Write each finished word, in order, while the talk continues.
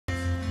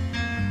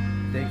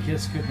They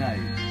kiss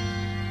goodnight.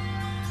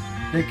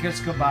 They kiss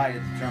goodbye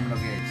at the terminal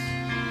gates.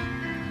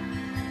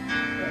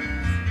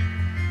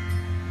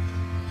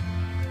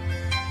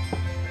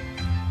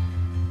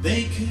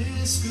 They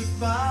kiss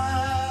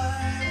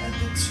goodbye at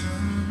the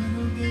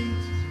terminal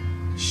gate.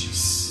 She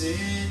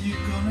said,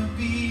 you're gonna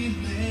be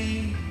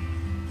late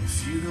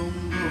if you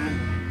don't go.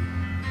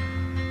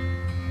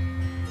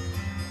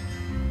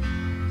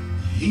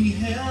 He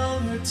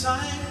held her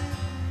tight,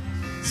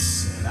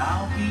 said,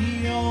 I'll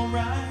be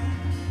alright.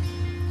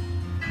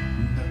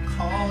 And I'll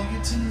call you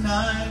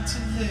tonight to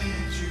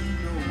let you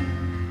know.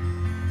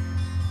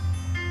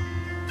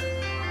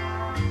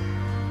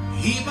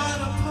 He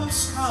bought a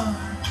postcard,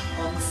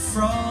 on the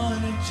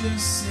front it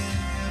just said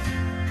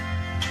heaven,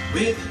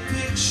 with a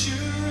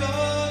picture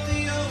of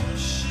the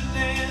ocean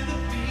and the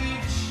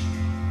beach,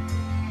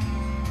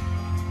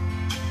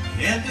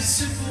 and the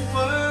simple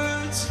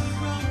words he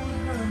wrote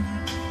her,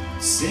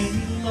 said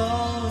he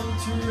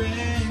loved her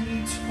and he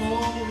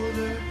told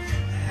her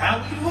how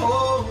he'd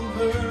hold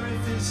her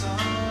if his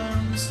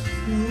arms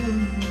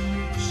could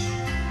reach.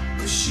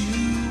 Wish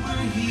you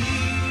were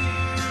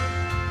here,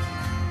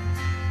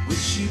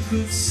 wish you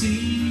could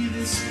see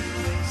this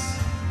place,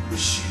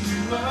 wish you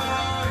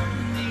were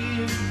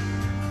near.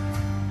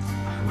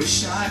 I wish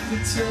I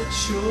could touch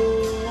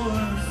your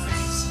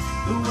face.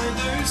 The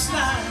weather's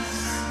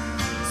nice,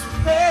 it's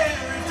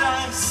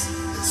paradise,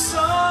 it's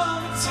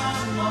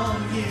summertime all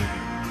year.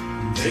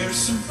 There's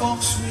some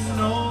folks we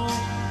know,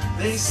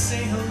 they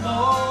say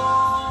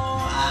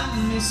hello, I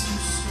miss you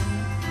so,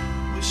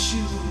 wish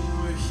you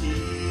were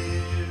here.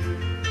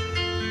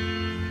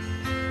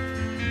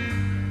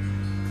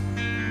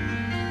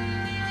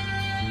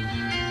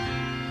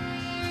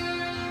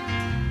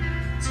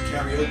 It's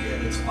karaoke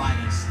at its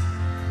finest.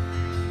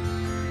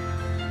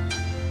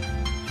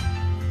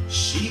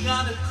 She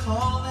got a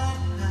call that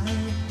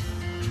night,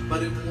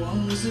 but it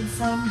wasn't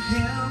from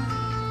him.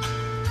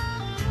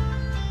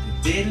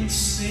 Didn't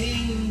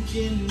sink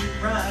in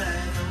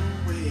right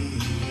away.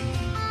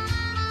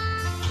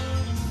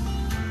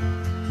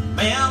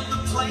 Man, the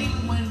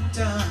plane went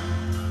down.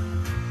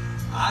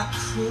 Our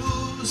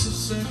crews have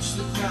searched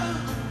the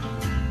ground.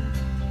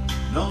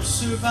 No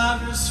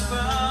survivors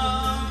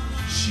found,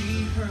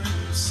 she heard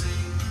her say.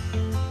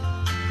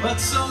 But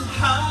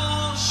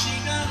somehow she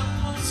got a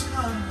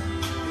postcard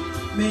in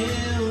the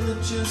mail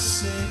that just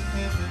said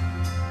heaven,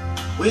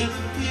 with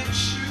a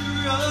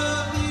picture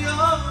of the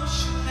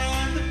ocean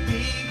and the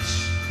beach,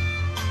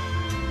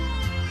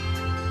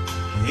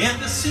 and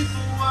the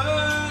simple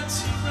words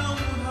he wrote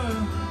her,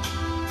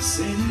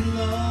 said he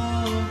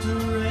loved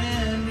her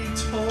and he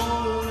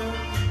told her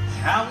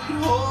how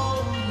he'd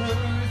hold her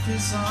if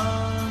his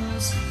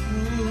arms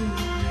could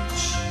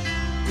reach.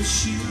 Wish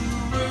you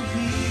were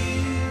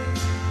here,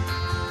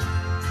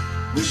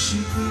 wish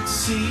you could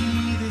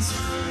see this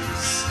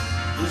place,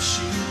 wish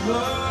you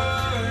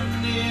were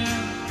near.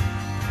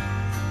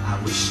 I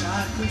wish I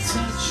could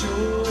touch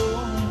your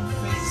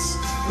face.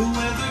 The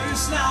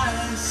weather's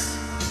nice,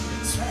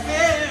 it's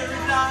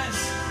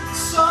paradise,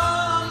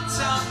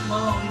 summertime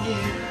all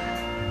year.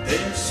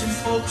 There's some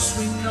folks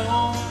we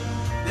know,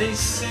 they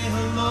say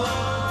hello,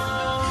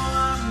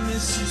 I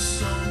miss you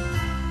so,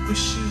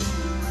 wish you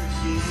were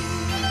here.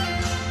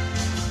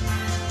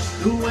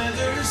 The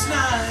weather's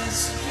nice,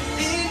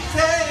 in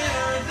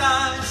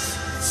paradise,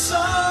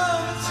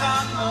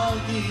 summertime all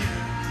year.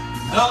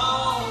 And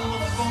all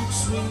the folks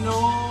we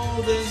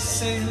know, they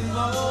say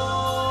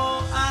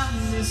hello, I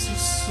miss you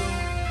so,